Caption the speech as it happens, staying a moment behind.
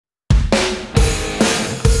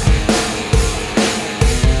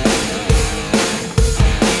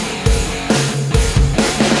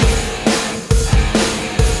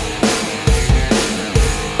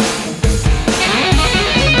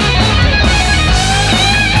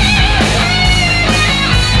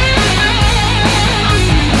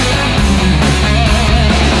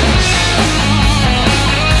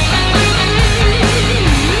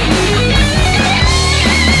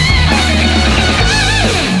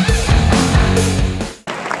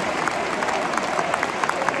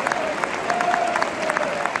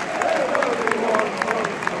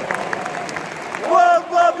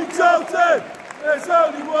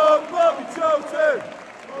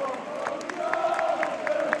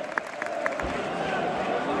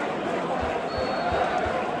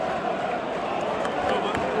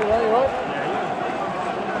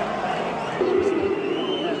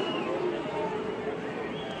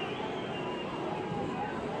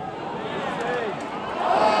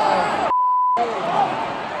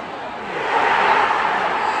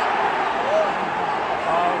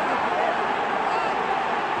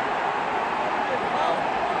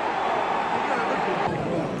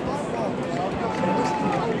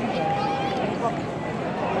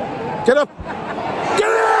Get up! Get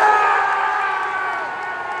up!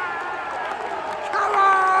 Come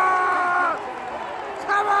on!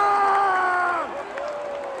 Come on!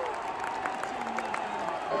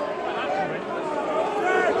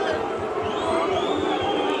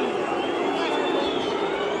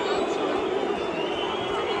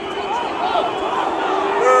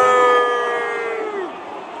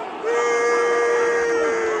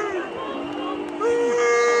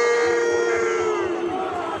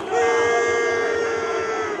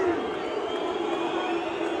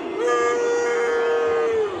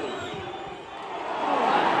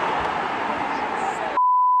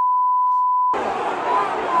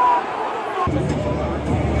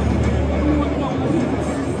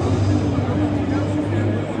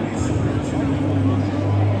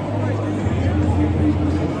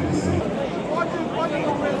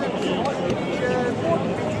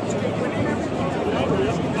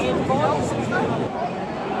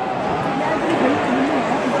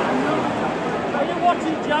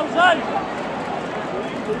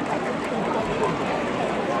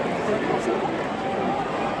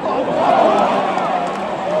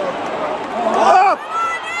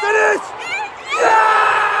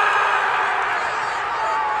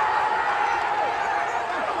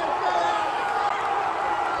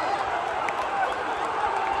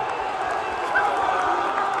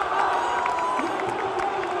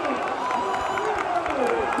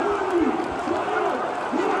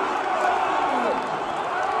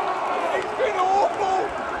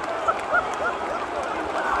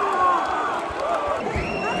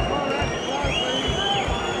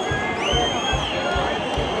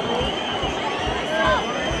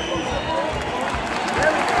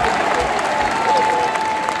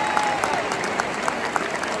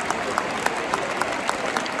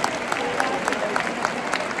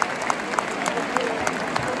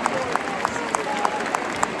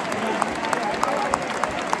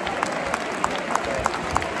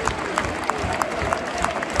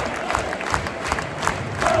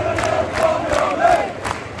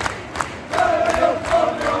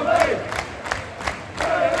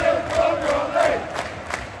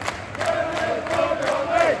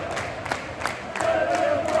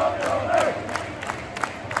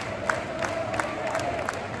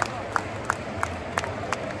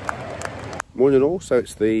 Morning all, so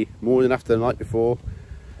it's the morning after the night before.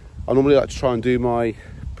 I normally like to try and do my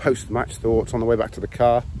post-match thoughts on the way back to the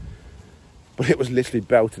car, but it was literally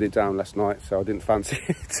belted it down last night, so I didn't fancy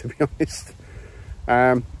it, to be honest.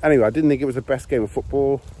 Anyway, I didn't think it was the best game of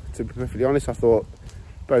football, to be perfectly honest. I thought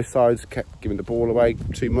both sides kept giving the ball away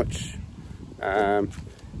too much. I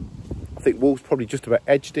think Wolves probably just about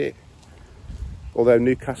edged it, although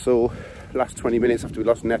Newcastle, last 20 minutes after we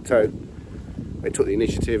lost Neto, they took the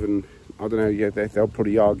initiative, and I don't know, yeah, they'll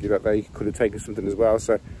probably argue that they could have taken something as well.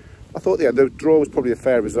 So I thought, yeah, the draw was probably a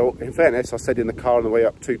fair result. In fairness, I said in the car on the way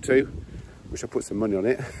up 2-2, which I put some money on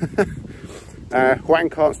it.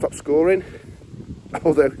 Hwang can't stop scoring,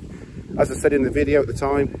 although, as I said in the video at the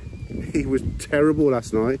time, he was terrible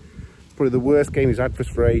last night. Probably the worst game he's had for us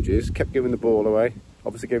for ages. Kept giving the ball away.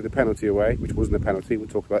 Obviously gave the penalty away, which wasn't a penalty. We'll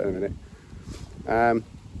talk about it in a minute.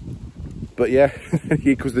 But yeah,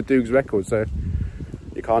 he equals the Dukes record, so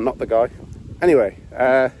you can't knock the guy. Anyway,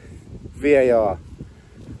 VAR.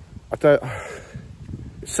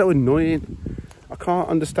 It's so annoying. I can't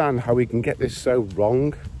understand how we can get this so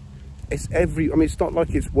wrong. It's it's not like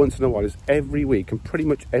it's once in a while, it's every week and pretty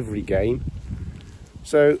much every game.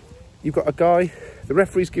 So you've got a guy, the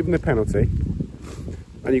referee's giving the penalty,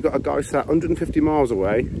 and you've got a guy sat 150 miles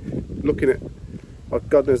away looking at, like,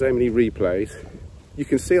 God knows how many replays. You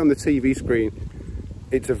can see on the TV screen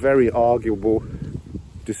it's a very arguable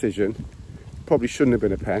decision. Probably shouldn't have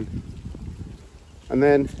been a pen. And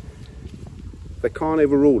then they can't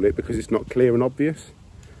overrule it because it's not clear and obvious.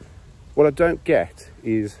 What I don't get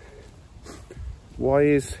is, why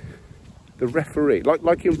is the referee,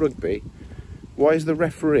 like in rugby, why is the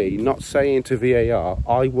referee not saying to VAR,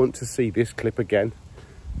 I want to see this clip again?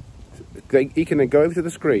 He can then go over to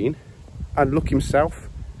the screen and look himself,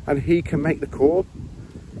 and he can make the call.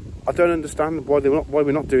 I don't understand why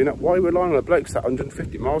we're not doing that. Why are we relying on a bloke sat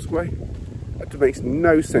 150 miles away? That makes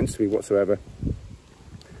no sense to me whatsoever.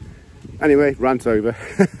 Anyway, rant over.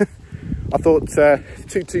 I thought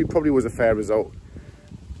 2-2 probably was a fair result.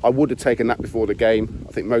 I would have taken that before the game.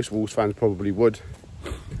 I think most Wolves fans probably would.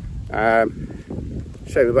 Shame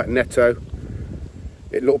about Neto.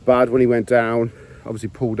 It looked bad when he went down. Obviously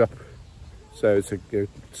pulled up, so it's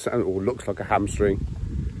or looks like a hamstring.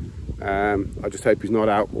 I just hope he's not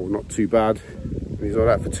out, or not too bad. And he's not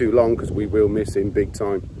out for too long, because we will miss him big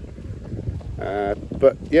time.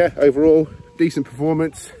 But yeah, overall, decent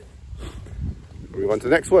performance. We'll move on to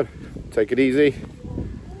the next one. Take it easy.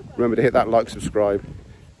 Remember to hit that like, subscribe.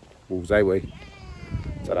 Wolves away.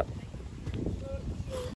 Ta-da.